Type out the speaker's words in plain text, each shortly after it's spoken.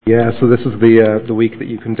Yeah, so this is the week that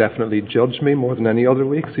you can definitely judge me more than any other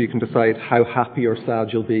week, so you can decide how happy or sad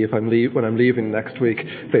you'll be when I'm leaving next week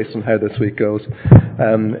based on how this week goes.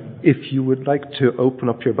 If you would like to open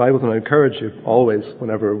up your Bibles, and I encourage you always,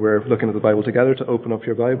 whenever we're looking at the Bible together, to open up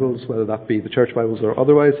your Bibles, whether that be the church Bibles or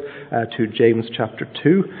otherwise, to James chapter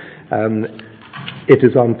 2. It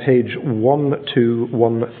is on page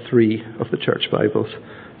 1213 of the church Bibles. So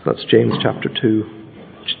that's James chapter 2.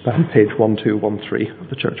 On page 1213 of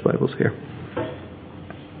the church Bibles here.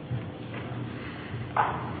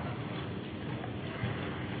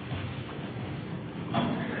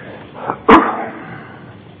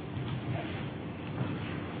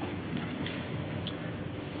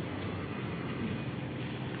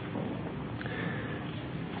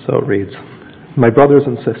 So it reads, "My brothers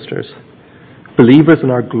and sisters, believers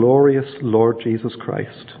in our glorious Lord Jesus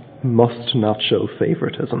Christ must not show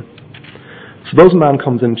favoritism. Suppose a man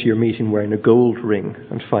comes into your meeting wearing a gold ring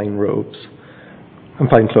and fine robes and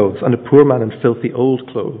fine clothes, and a poor man in filthy old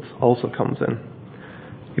clothes also comes in.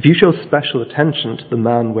 If you show special attention to the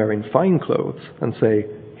man wearing fine clothes and say,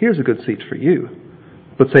 'Here's a good seat for you,'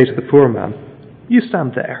 but say to the poor man, 'You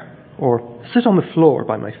stand there,' or 'Sit on the floor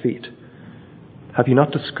by my feet,' have you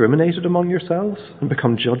not discriminated among yourselves and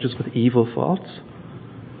become judges with evil thoughts?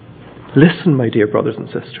 Listen, my dear brothers and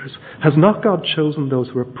sisters, has not God chosen those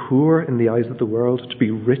who are poor in the eyes of the world to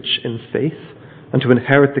be rich in faith and to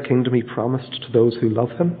inherit the kingdom he promised to those who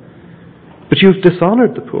love him? But you have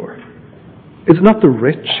dishonored the poor. Is it not the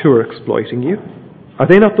rich who are exploiting you? Are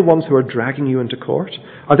they not the ones who are dragging you into court?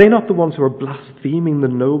 Are they not the ones who are blaspheming the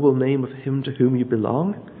noble name of him to whom you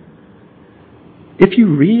belong? If you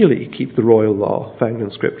really keep the royal law found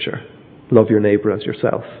in Scripture, love your neighbour as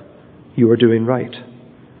yourself, you are doing right.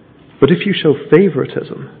 But if you show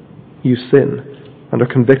favoritism, you sin and are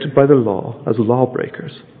convicted by the law as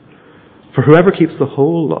lawbreakers. For whoever keeps the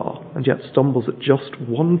whole law and yet stumbles at just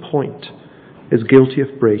one point is guilty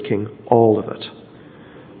of breaking all of it.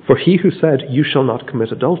 For he who said, 'You shall not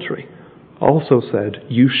commit adultery,' also said,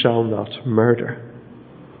 'You shall not murder.'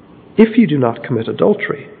 If you do not commit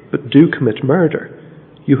adultery, but do commit murder,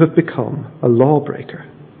 you have become a lawbreaker.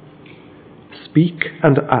 Speak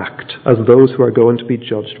and act as those who are going to be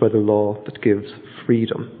judged by the law that gives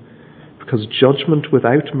freedom, because judgment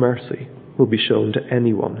without mercy will be shown to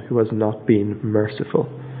anyone who has not been merciful.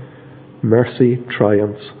 Mercy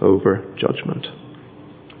triumphs over judgment."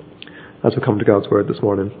 As we come to God's word this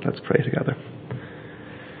morning, let's pray together.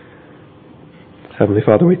 Heavenly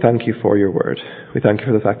Father, we thank you for your word. We thank you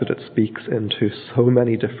for the fact that it speaks into so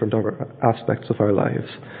many different aspects of our lives.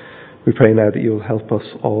 We pray now that you will help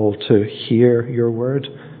us all to hear your word,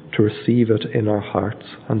 to receive it in our hearts,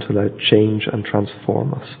 and to let it change and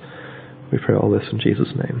transform us. We pray all this in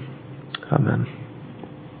Jesus' name. Amen.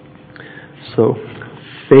 So,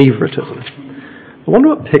 favoritism. I wonder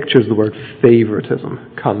what pictures the word favoritism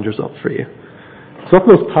conjures up for you. It's not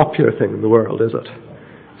the most popular thing in the world, is it?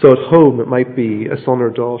 So at home, it might be a son or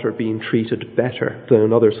daughter being treated better than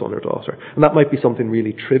another son or daughter. And that might be something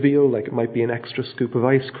really trivial, like it might be an extra scoop of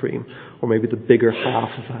ice cream, or maybe the bigger half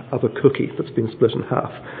of a cookie that's been split in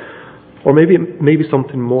half. Or maybe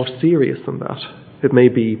something more serious than that. It may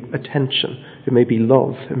be attention, it may be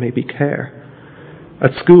love, it may be care.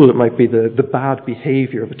 At school, it might be the bad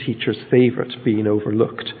behaviour of a teacher's favourite being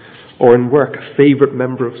overlooked. Or in work, a favourite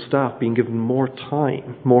member of staff being given more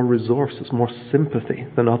time, more resources, more sympathy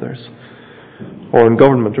than others. Or in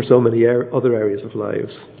government or so many other areas of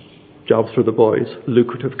lives. Jobs for the boys,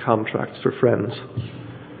 lucrative contracts for friends.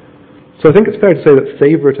 So I think it's fair to say that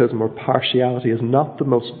favouritism or partiality is not the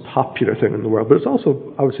most popular thing in the world, but it's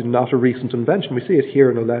also obviously not a recent invention. We see it here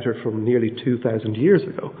in a letter from nearly 2,000 years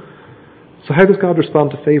ago. So how does God respond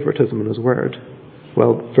to favouritism in his word?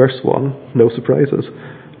 Well, verse 1, no surprises.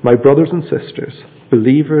 "My brothers and sisters,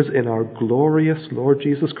 believers in our glorious Lord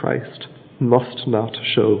Jesus Christ, must not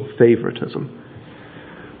show favoritism."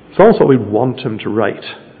 It's almost what we want him to write,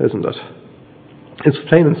 isn't it? It's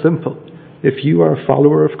plain and simple. If you are a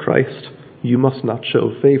follower of Christ, you must not show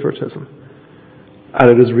favoritism. And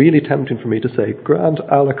it is really tempting for me to say, "Grant,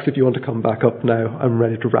 Alex, if you want to come back up now, I'm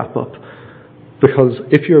ready to wrap up." Because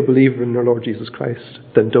if you're a believer in your Lord Jesus Christ,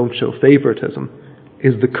 then don't show favoritism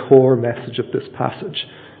is the core message of this passage.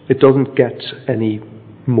 It doesn't get any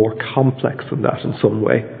more complex than that in some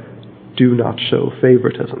way. Do not show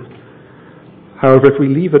favoritism. However, if we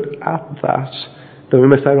leave it at that, then we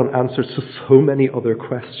miss out on answers to so many other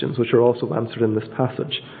questions which are also answered in this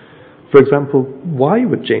passage. For example, why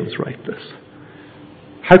would James write this?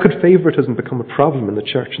 How could favoritism become a problem in the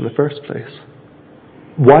church in the first place?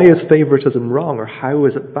 Why is favoritism wrong, or how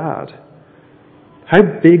is it bad? How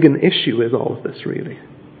big an issue is all of this really?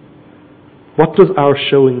 What does our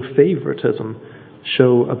showing favoritism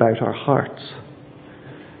show about our hearts?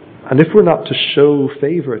 And if we're not to show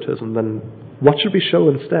favoritism, then what should we show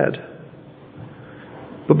instead?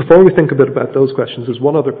 But before we think a bit about those questions, there's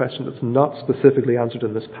one other question that's not specifically answered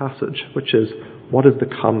in this passage, which is, what is the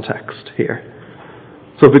context here?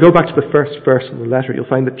 So if we go back to the first verse in the letter, you'll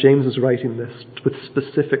find that James is writing this with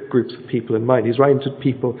specific groups of people in mind. He's writing to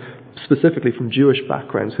people specifically from Jewish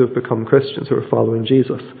backgrounds who have become Christians, who are following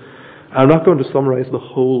Jesus. And I'm not going to summarize the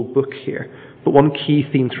whole book here, but one key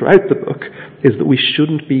theme throughout the book is that we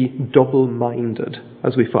shouldn't be double-minded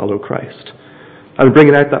as we follow Christ. And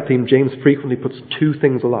bringing out that theme, James frequently puts two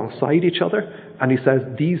things alongside each other, and he says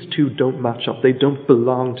these two don't match up. They don't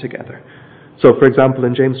belong together. So, for example,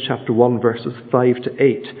 in James chapter 1, verses 5 to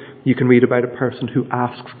 8, you can read about a person who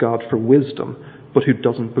asks God for wisdom, but who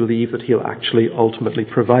doesn't believe that he'll actually ultimately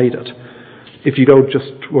provide it. If you go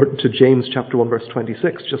just to James chapter 1, verse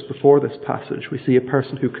 26, just before this passage, we see a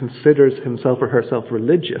person who considers himself or herself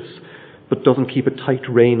religious, but doesn't keep a tight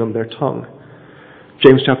rein on their tongue.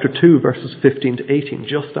 James chapter 2, verses 15 to 18,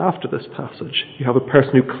 just after this passage, you have a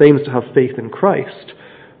person who claims to have faith in Christ,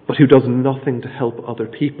 but who does nothing to help other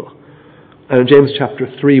people. And in James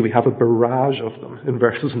chapter 3, we have a barrage of them in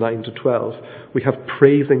verses 9 to 12. We have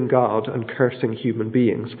praising God and cursing human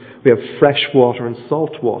beings. We have fresh water and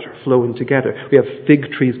salt water flowing together. We have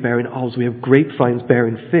fig trees bearing olives. We have grapevines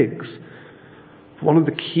bearing figs. One of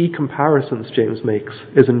the key comparisons James makes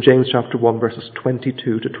is in James chapter 1, verses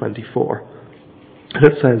 22 to 24. And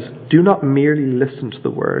it says, "Do not merely listen to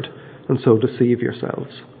the word and so deceive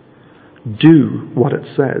yourselves. Do what it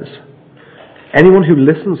says. Anyone who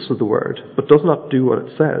listens to the word but does not do what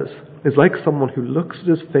it says is like someone who looks at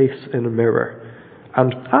his face in a mirror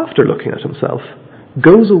and, after looking at himself,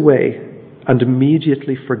 goes away and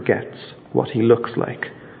immediately forgets what he looks like."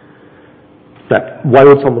 Now, why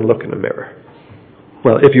would someone look in a mirror?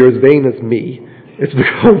 Well, if you're as vain as me, it's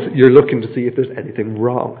because you're looking to see if there's anything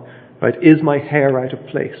wrong. Right? Is my hair out of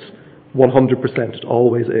place? 100%, it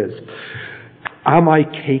always is. Am I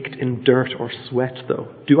caked in dirt or sweat, though?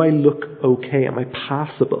 Do I look okay? Am I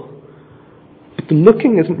passable? But the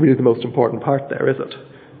looking isn't really the most important part there, is it?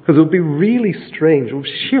 Because it would be really strange, it would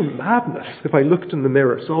be sheer madness if I looked in the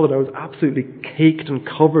mirror, saw that I was absolutely caked and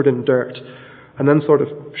covered in dirt, and then sort of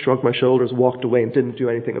shrugged my shoulders, walked away and didn't do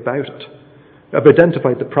anything about it. I've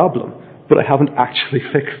identified the problem, but I haven't actually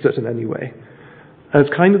fixed it in any way. And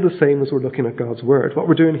it's kind of the same as we're looking at God's Word. What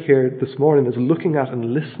we're doing here this morning is looking at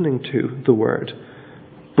and listening to the Word.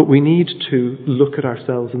 But we need to look at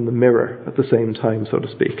ourselves in the mirror at the same time, so to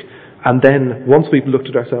speak. And then, once we've looked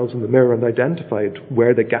at ourselves in the mirror and identified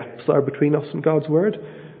where the gaps are between us and God's Word,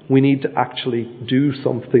 we need to actually do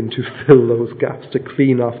something to fill those gaps, to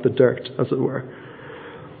clean off the dirt, as it were.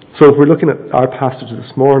 So if we're looking at our passage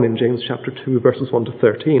this morning, James chapter 2, verses 1 to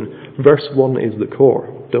 13, verse 1 is the core.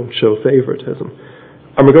 Don't show favoritism.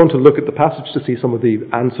 And we're going to look at the passage to see some of the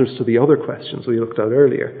answers to the other questions we looked at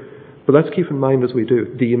earlier. But let's keep in mind as we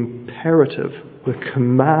do, the imperative, the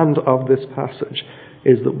command of this passage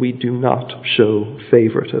is that we do not show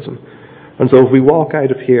favoritism. And so if we walk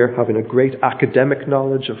out of here having a great academic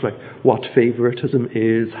knowledge of like what favoritism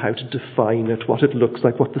is, how to define it, what it looks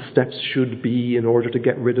like, what the steps should be in order to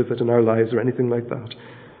get rid of it in our lives or anything like that,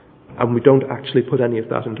 and we don't actually put any of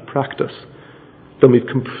that into practice, then we've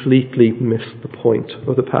completely missed the point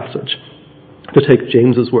of the passage. To take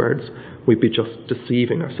James's words, we'd be just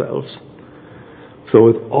deceiving ourselves. So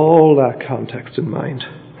with all that context in mind,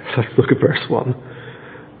 let's look at verse 1.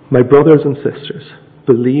 "My brothers and sisters,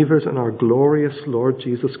 believers in our glorious Lord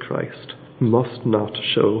Jesus Christ must not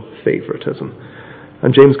show favoritism."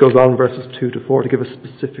 And James goes on verses 2 to 4 to give a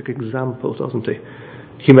specific example, doesn't he?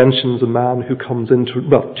 He mentions a man who comes into,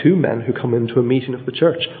 two men who come into a meeting of the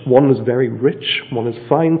church. One is very rich, one has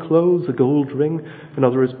fine clothes, a gold ring,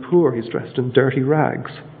 another is poor, he's dressed in dirty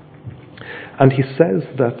rags. And he says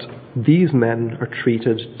that these men are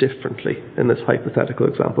treated differently in this hypothetical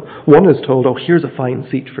example. One is told, "Oh, here's a fine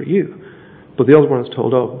seat for you." But the other one is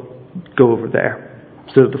told, "Oh, go over there,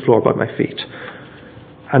 sit at the floor by my feet."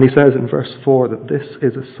 And he says in verse 4 that this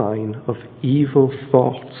is a sign of evil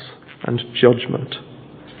thoughts and judgment.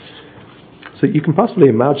 So you can possibly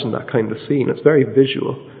imagine that kind of scene. It's very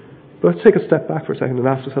visual. But let's take a step back for a second and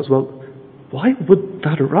ask ourselves, well, why would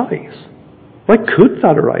that arise? Why could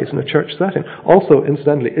that arise in a church setting? Also,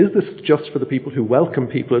 incidentally, is this just for the people who welcome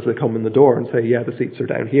people as they come in the door and say, "Yeah, the seats are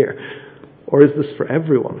down here"? Or is this for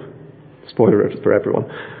everyone? Spoiler alert, it's for everyone.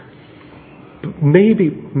 But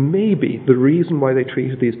maybe the reason why they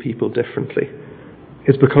treated these people differently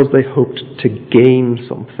is because they hoped to gain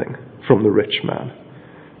something from the rich man.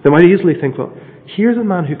 They might easily think, well, here's a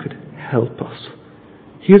man who could help us.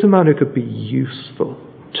 Here's a man who could be useful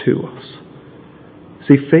to us.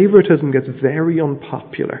 See, favoritism gets very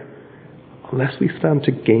unpopular unless we stand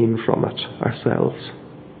to gain from it ourselves.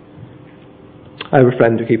 I have a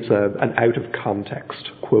friend who keeps an out-of-context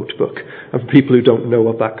quote book. And for people who don't know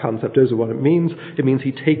what that concept is or what it means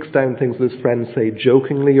he takes down things that his friends say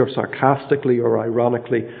jokingly or sarcastically or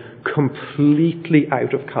ironically, completely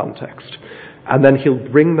out of context. And then he'll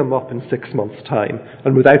bring them up in 6 months' time,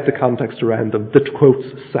 and without the context around them, the quotes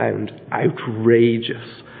sound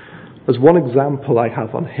outrageous. As one example I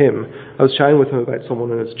have on him, I was chatting with him about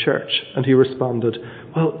someone in his church, and he responded,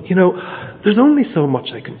 well, there's only so much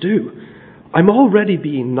I can do. I'm already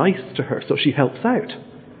being nice to her, so she helps out.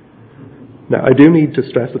 Now, I do need to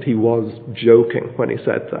stress that he was joking when he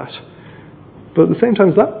said that. But at the same time,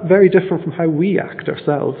 is that very different from how we act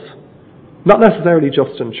ourselves? Not necessarily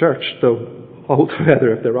just in church, though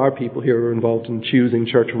altogether, if there are people here who are involved in choosing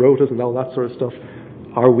church rotas and all that sort of stuff,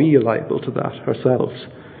 are we liable to that ourselves?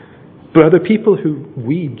 But are there people who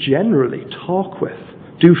we generally talk with,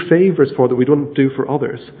 do favours for that we don't do for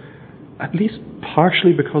others, at least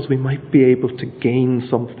partially because we might be able to gain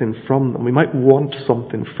something from them? We might want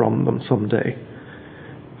something from them someday.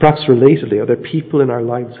 Perhaps relatedly, are there people in our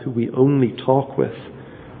lives who we only talk with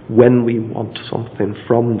when we want something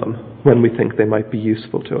from them, when we think they might be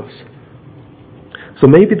useful to us? So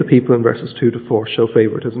maybe the people in verses 2 to 4 show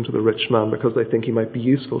favoritism to the rich man because they think he might be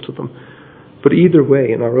useful to them. But either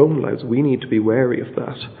way, in our own lives, we need to be wary of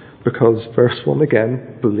that, because verse 1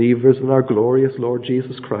 again, believers in our glorious Lord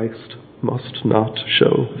Jesus Christ must not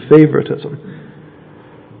show favoritism.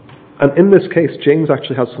 And in this case, James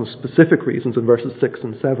actually has some specific reasons in verses 6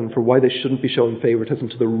 and 7 for why they shouldn't be showing favoritism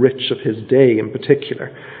to the rich of his day in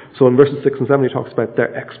particular. So in verses 6 and 7 he talks about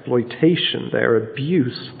their exploitation, their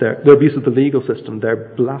abuse, their abuse of the legal system,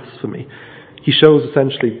 their blasphemy. He shows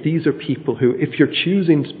essentially these are people who, if you're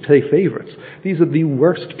choosing to play favourites, these are the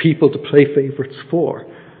worst people to play favourites for.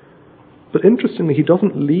 But interestingly, he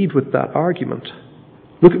doesn't lead with that argument.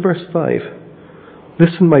 Look at verse 5.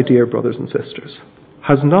 Listen, my dear brothers and sisters.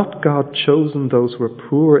 Has not God chosen those who are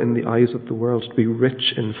poor in the eyes of the world to be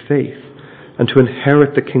rich in faith and to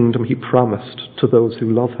inherit the kingdom he promised to those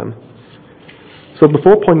who love him? So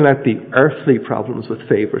before pointing out the earthly problems with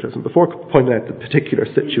favoritism, before pointing out the particular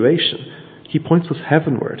situation, he points us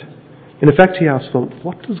heavenward. In effect, he asks, well,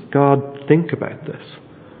 what does God think about this?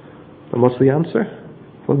 And what's the answer?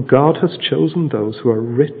 Well, God has chosen those who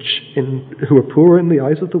are poor in the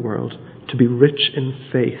eyes of the world to be rich in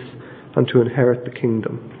faith and to inherit the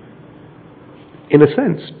kingdom. In a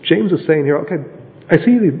sense, James is saying here, okay, I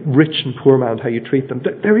see the rich and poor man, how you treat them.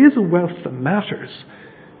 There is a wealth that matters,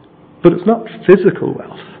 but it's not physical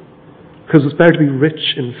wealth, because it's better to be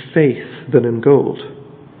rich in faith than in gold.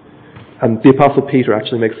 And the Apostle Peter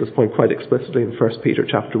actually makes this point quite explicitly in 1 Peter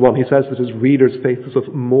chapter 1. He says that his readers' faith is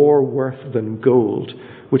of more worth than gold,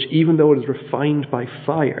 which even though it is refined by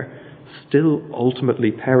fire, still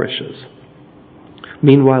ultimately perishes.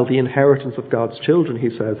 Meanwhile, the inheritance of God's children, he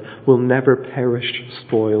says, will never perish,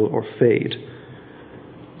 spoil, or fade.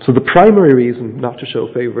 So the primary reason not to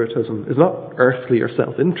show favoritism is not earthly or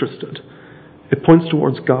self-interested. It points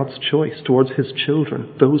towards God's choice, towards his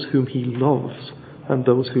children, those whom he loves and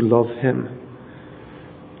those who love him.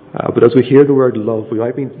 But as we hear the word love, we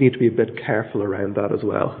might need to be a bit careful around that as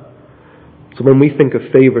well. So when we think of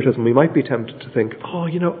favoritism, we might be tempted to think,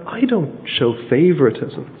 I don't show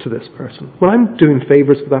favoritism to this person. When I'm doing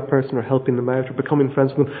favors for that person or helping them out or becoming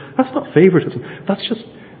friends with them, that's not favoritism. That's just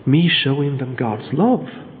me showing them God's love.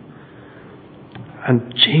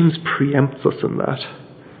 And James preempts us in that.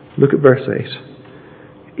 Look at verse 8.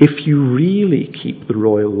 If you really keep the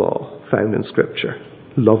royal law found in Scripture,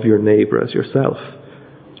 love your neighbour as yourself,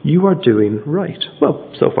 you are doing right.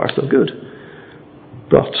 Well, so far so good.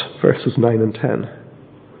 But, verses 9 and 10,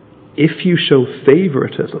 if you show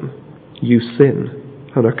favoritism, you sin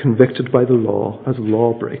and are convicted by the law as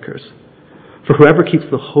lawbreakers. For whoever keeps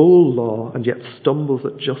the whole law and yet stumbles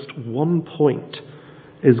at just one point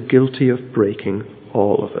is guilty of breaking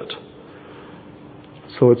all of it.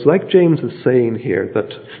 So it's like James is saying here that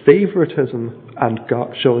favoritism and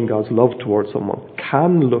showing God's love towards someone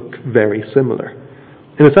can look very similar.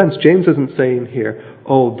 In a sense, James isn't saying here,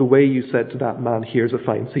 the way you said to that man, here's a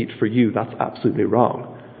fine seat for you, that's absolutely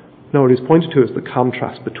wrong. No, what he's pointing to is the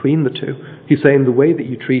contrast between the two. He's saying the way that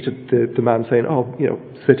you treated the man saying,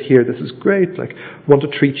 sit here, this is great, want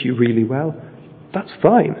to treat you really well, that's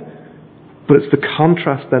fine. But it's the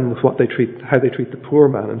contrast then with how they treat the poor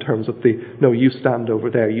man in terms of you stand over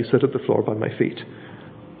there, you sit at the floor by my feet.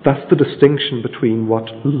 That's the distinction between what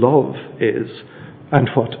love is and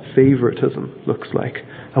what favoritism looks like.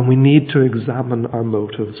 And we need to examine our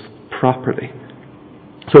motives properly.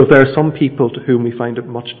 So if there are some people to whom we find it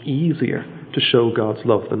much easier to show God's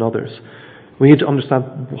love than others, we need to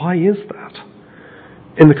understand, why is that?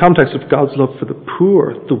 In the context of God's love for the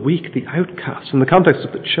poor, the weak, the outcast, in the context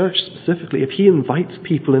of the church specifically, if he invites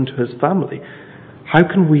people into his family, how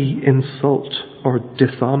can we insult or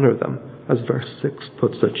dishonour them? As verse 6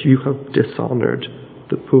 puts it, you have dishonoured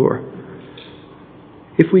the poor.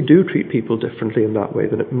 If we do treat people differently in that way,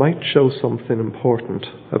 then it might show something important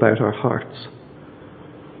about our hearts.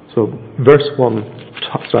 So verse 1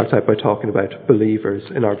 starts out by talking about believers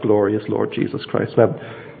in our glorious Lord Jesus Christ. Now,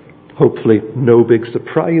 hopefully no big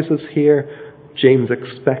surprises here. James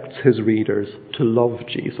expects his readers to love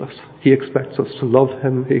Jesus. He expects us to love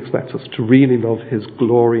him. He expects us to really love his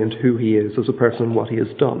glory and who he is as a person and what he has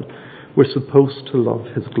done. We're supposed to love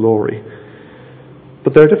his glory.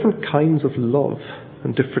 But there are different kinds of love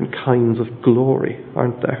and different kinds of glory,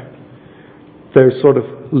 aren't there? There's sort of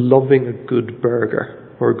loving a good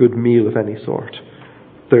burger or a good meal of any sort.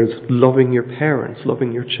 There's loving your parents,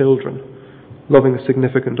 loving your children, loving a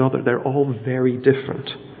significant other. They're all very different.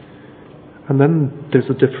 And then there's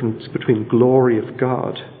a difference between glory of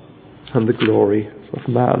God and the glory of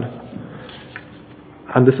man.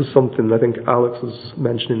 And this is something I think Alex was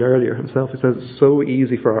mentioning earlier himself. He says it's so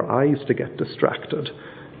easy for our eyes to get distracted,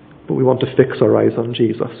 but we want to fix our eyes on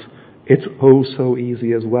Jesus. It's oh so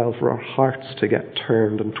easy as well for our hearts to get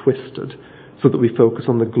turned and twisted so that we focus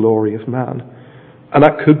on the glory of man. And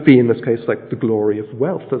that could be, in this case, like the glory of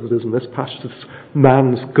wealth, as it is in this passage. It's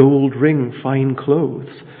man's gold ring, fine clothes.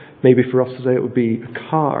 Maybe for us today it would be a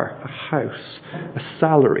car, a house, a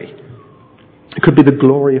salary. It could be the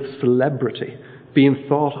glory of celebrity, being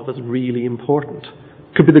thought of as really important.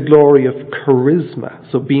 It could be the glory of charisma,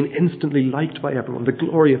 so being instantly liked by everyone. The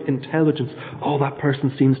glory of intelligence. Oh, that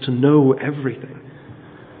person seems to know everything.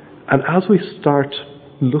 And as we start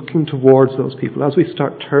looking towards those people, as we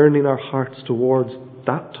start turning our hearts towards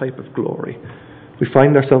that type of glory, we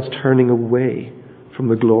find ourselves turning away from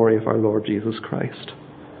the glory of our Lord Jesus Christ.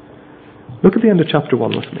 Look at the end of chapter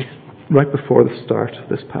 1 with me, right before the start of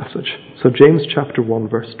this passage. So James chapter 1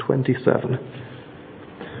 verse 27.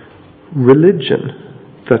 Religion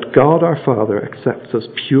that God our Father accepts as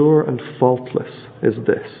pure and faultless is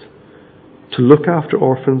this: to look after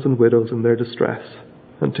orphans and widows in their distress,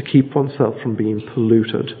 and to keep oneself from being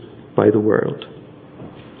polluted by the world.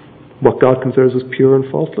 What God considers as pure and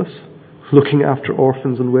faultless? Looking after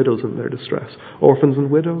orphans and widows in their distress. Orphans and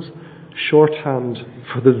widows, shorthand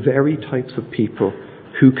for the very types of people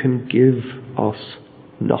who can give us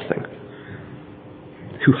nothing.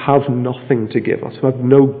 Who have nothing to give us, who have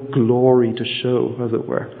no glory to show, as it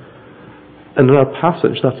were. And in our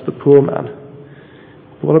passage, that's the poor man.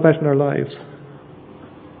 But what about in our lives?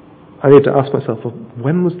 I need to ask myself, well,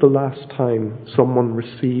 when was the last time someone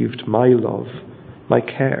received my love, my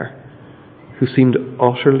care, who seemed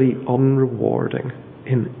utterly unrewarding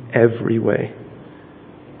in every way?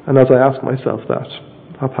 And as I ask myself that,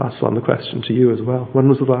 I'll pass on the question to you as well. When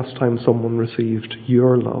was the last time someone received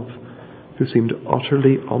your love who seemed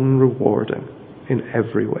utterly unrewarding in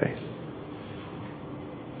every way?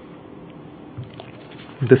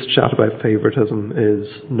 This chat about favoritism is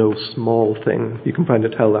no small thing. You can kind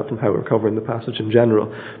of tell that from how we're covering the passage in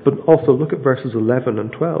general. But also look at verses 11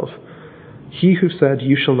 and 12. He who said,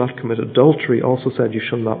 you shall not commit adultery, also said, you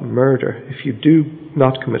shall not murder. If you do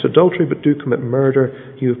not commit adultery, but do commit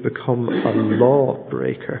murder, you have become a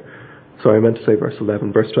lawbreaker. Sorry, I meant to say verse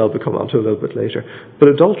 11. Verse 12 will come on to a little bit later. But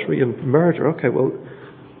adultery and murder, okay, well,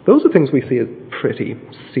 those are things we see as pretty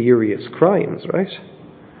serious crimes, right?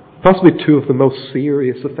 Possibly two of the most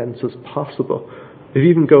serious offences possible. If you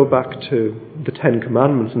even go back to the 10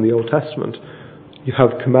 Commandments in the Old Testament, you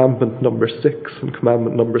have commandment number 6 and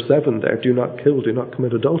commandment number 7 there. Do not kill, do not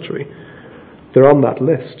commit adultery. They're on that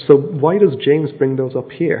list. So why does James bring those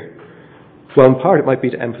up here? Well, in part it might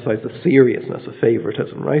be to emphasise the seriousness of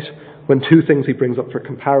favouritism, right? When two things he brings up for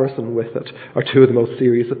comparison with it are two of the most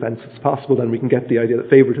serious offences possible, then we can get the idea that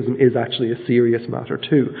favouritism is actually a serious matter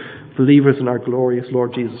too. Believers in our glorious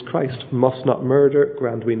Lord Jesus Christ must not murder,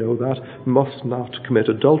 grand we know that, must not commit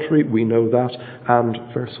adultery, we know that,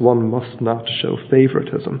 and verse 1, must not show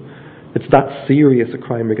favouritism. It's that serious a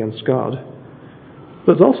crime against God.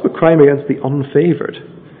 But it's also a crime against the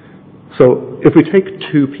unfavoured. So if we take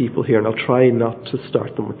two people here, and I'll try not to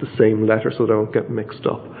start them with the same letter so they don't get mixed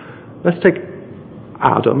up. Let's take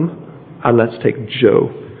Adam and let's take Joe.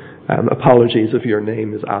 Apologies if your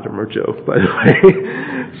name is Adam or Joe, by the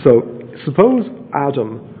way. So suppose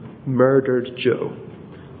Adam murdered Joe.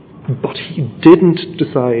 but he didn't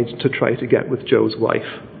decide to try to get with Joe's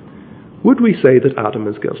wife, would we say that Adam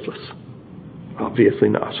is guiltless? Obviously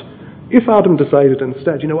not. If Adam decided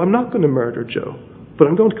instead, I'm not going to murder Joe, but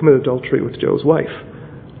I'm going to commit adultery with Joe's wife,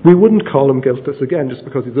 we wouldn't call him guiltless again just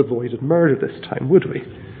because he's avoided murder this time, would we?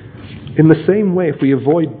 In the same way, if we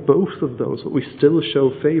avoid both of those, but we still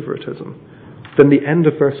show favoritism, then the end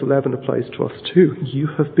of verse 11 applies to us too. You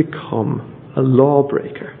have become a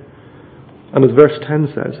lawbreaker. And as verse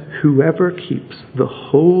 10 says, whoever keeps the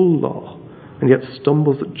whole law and yet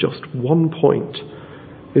stumbles at just one point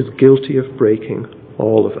is guilty of breaking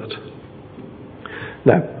all of it.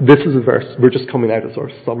 Now, this is a verse, we're just coming out of sort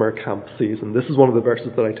of summer camp season. This is one of the verses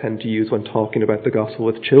that I tend to use when talking about the gospel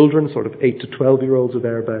with children, sort of 8 to 12-year-olds or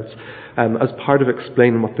thereabouts, as part of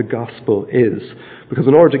explaining what the gospel is. Because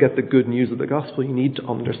in order to get the good news of the gospel, you need to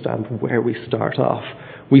understand where we start off.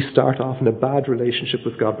 We start off in a bad relationship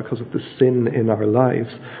with God because of the sin in our lives.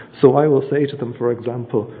 So I will say to them, for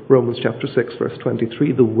example, Romans chapter 6, verse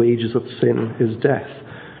 23, the wages of sin is death.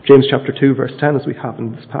 James chapter 2, verse 10, as we have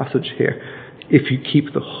in this passage here, if you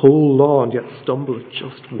keep the whole law and yet stumble at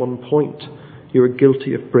just one point, you are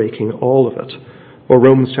guilty of breaking all of it. Or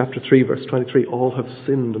Romans chapter 3, verse 23, all have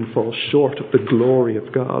sinned and fall short of the glory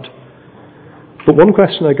of God. But one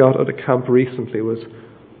question I got at a camp recently was,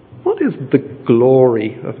 what is the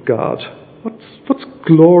glory of God? What's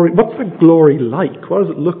glory? What's that glory like? What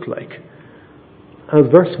does it look like? As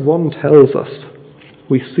verse 1 tells us,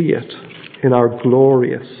 we see it in our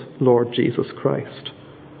glorious Lord Jesus Christ.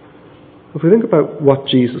 If we think about what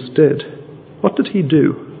Jesus did, what did he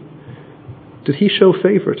do? Did he show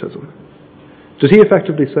favoritism? Did he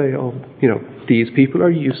effectively say, these people are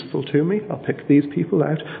useful to me, I'll pick these people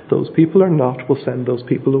out, those people are not, we'll send those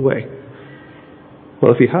people away?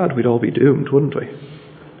 Well, if he had, we'd all be doomed, wouldn't we?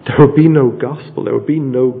 There would be no gospel, there would be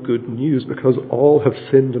no good news, because all have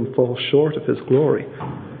sinned and fall short of his glory.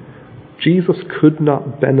 Jesus could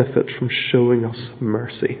not benefit from showing us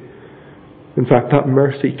mercy. In fact, that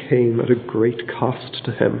mercy came at a great cost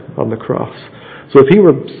to him on the cross. So if he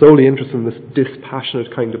were solely interested in this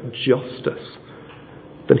dispassionate kind of justice,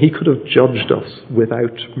 then he could have judged us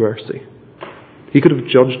without mercy. He could have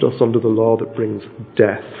judged us under the law that brings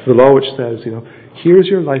death. The law which says, here's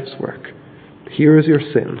your life's work, here is your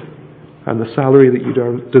sin, and the salary that you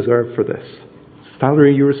don't deserve for this. The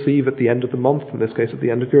salary you receive at the end of the month, in this case at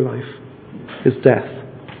the end of your life, is death.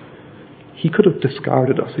 He could have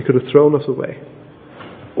discarded us. He could have thrown us away.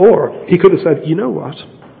 Or he could have said, you know what?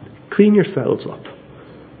 Clean yourselves up.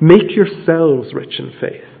 Make yourselves rich in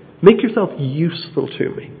faith. Make yourself useful to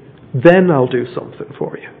me. Then I'll do something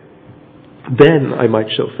for you. Then I might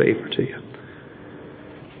show favour to you.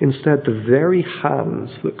 Instead, the very hands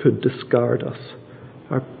that could discard us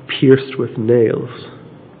are pierced with nails,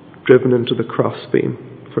 driven into the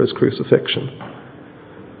crossbeam for his crucifixion.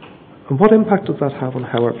 And what impact does that have on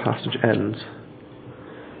how our passage ends?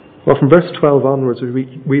 Well, from verse 12 onwards,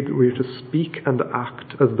 we are to speak and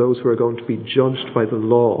act as those who are going to be judged by the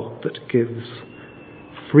law that gives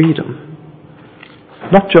freedom.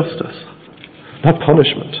 Not justice, not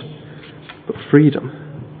punishment, but freedom.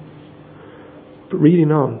 But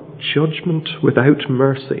reading on, judgment without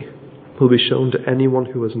mercy will be shown to anyone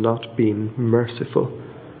who has not been merciful.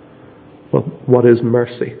 Well, what is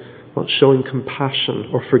mercy? Well, showing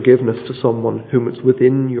compassion or forgiveness to someone whom it's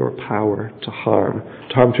within your power to harm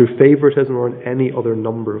through favoritism or in any other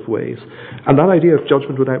number of ways. And that idea of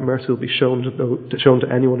judgment without mercy will be shown to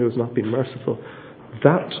anyone who has not been merciful.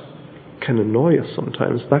 That can annoy us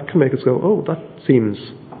sometimes. That can make us go, oh, that seems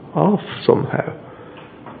off somehow.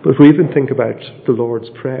 But if we even think about the Lord's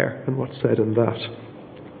Prayer and what's said in that,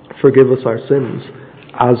 forgive us our sins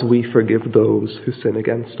as we forgive those who sin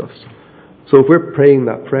against us. So if we're praying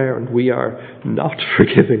that prayer and we are not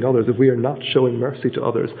forgiving others, if we are not showing mercy to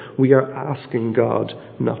others, we are asking God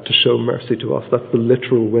not to show mercy to us. That's the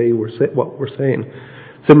literal way what we're saying.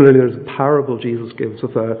 Similarly, there's a parable Jesus gives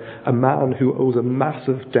of a man who owes a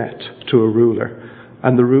massive debt to a ruler.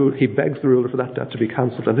 And he begs the ruler for that debt to be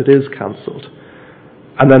cancelled, and it is cancelled.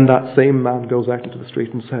 And then that same man goes out into the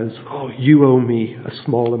street and says, oh, you owe me a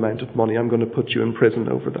small amount of money, I'm going to put you in prison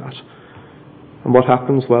over that. And what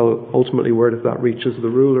happens? Well, ultimately word of that reaches the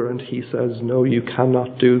ruler, and he says, no, you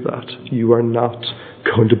cannot do that. You are not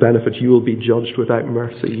going to benefit. You will be judged without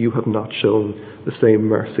mercy. You have not shown the same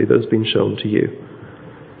mercy that has been shown to you.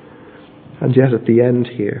 And yet at the end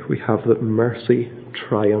here, we have that mercy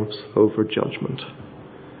triumphs over judgment.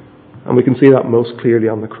 And we can see that most clearly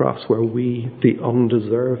on the cross, where we, the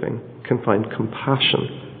undeserving, can find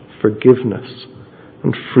compassion, forgiveness,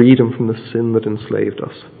 and freedom from the sin that enslaved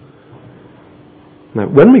us. Now,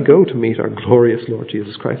 when we go to meet our glorious Lord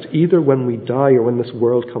Jesus Christ, either when we die or when this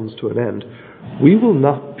world comes to an end, we will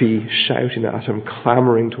not be shouting at him,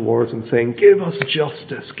 clamouring towards him, saying, "Give us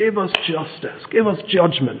justice, give us justice, give us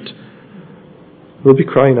judgment." We'll be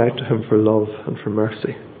crying out to him for love and for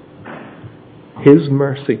mercy. His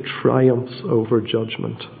mercy triumphs over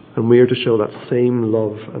judgment, and we are to show that same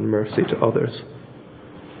love and mercy to others.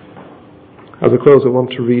 As I close, I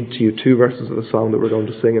want to read to you 2 verses of the song that we're going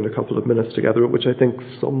to sing in a couple of minutes together, which I think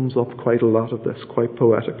sums up quite a lot of this, quite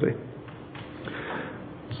poetically.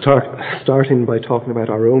 Starting by talking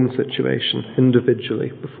about our own situation,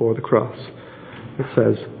 individually, before the cross. It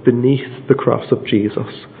says, "Beneath the cross of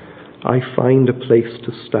Jesus, I find a place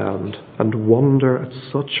to stand and wonder at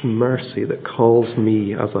such mercy that calls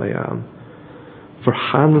me as I am. For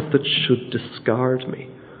hands that should discard me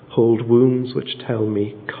hold wounds which tell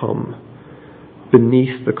me, 'Come.'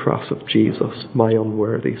 Beneath the cross of Jesus, my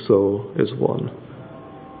unworthy soul is won."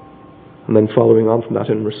 And then following on from that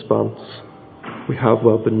in response, we have,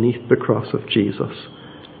 "Well, beneath the cross of Jesus,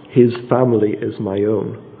 his family is my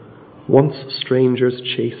own. Once strangers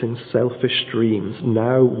chasing selfish dreams,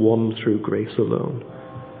 now won through grace alone.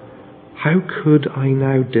 How could I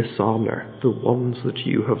now dishonour the ones that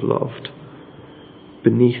you have loved?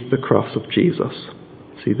 Beneath the cross of Jesus,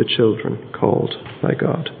 see the children called by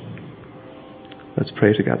God." Let's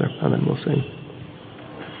pray together and then we'll sing.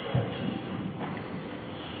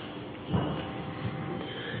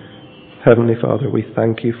 Heavenly Father, we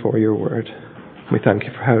thank you for your word. We thank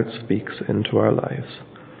you for how it speaks into our lives.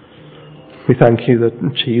 We thank you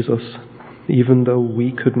that Jesus, even though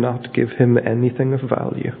we could not give him anything of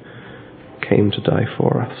value, came to die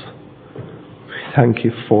for us. We thank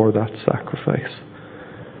you for that sacrifice.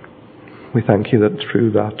 We thank you that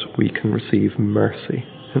through that we can receive mercy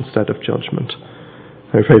instead of judgment.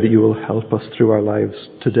 I pray that you will help us through our lives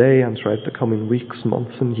today and throughout the coming weeks,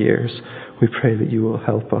 months and years. We pray that you will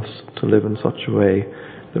help us to live in such a way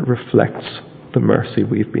that reflects the mercy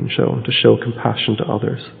we've been shown, to show compassion to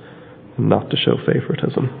others and not to show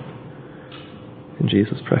favoritism. In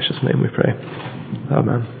Jesus' precious name we pray.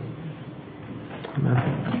 Amen.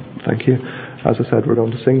 Amen. Thank you. As I said, we're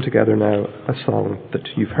going to sing together now a song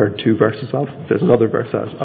that you've heard 2 verses of. There's another verse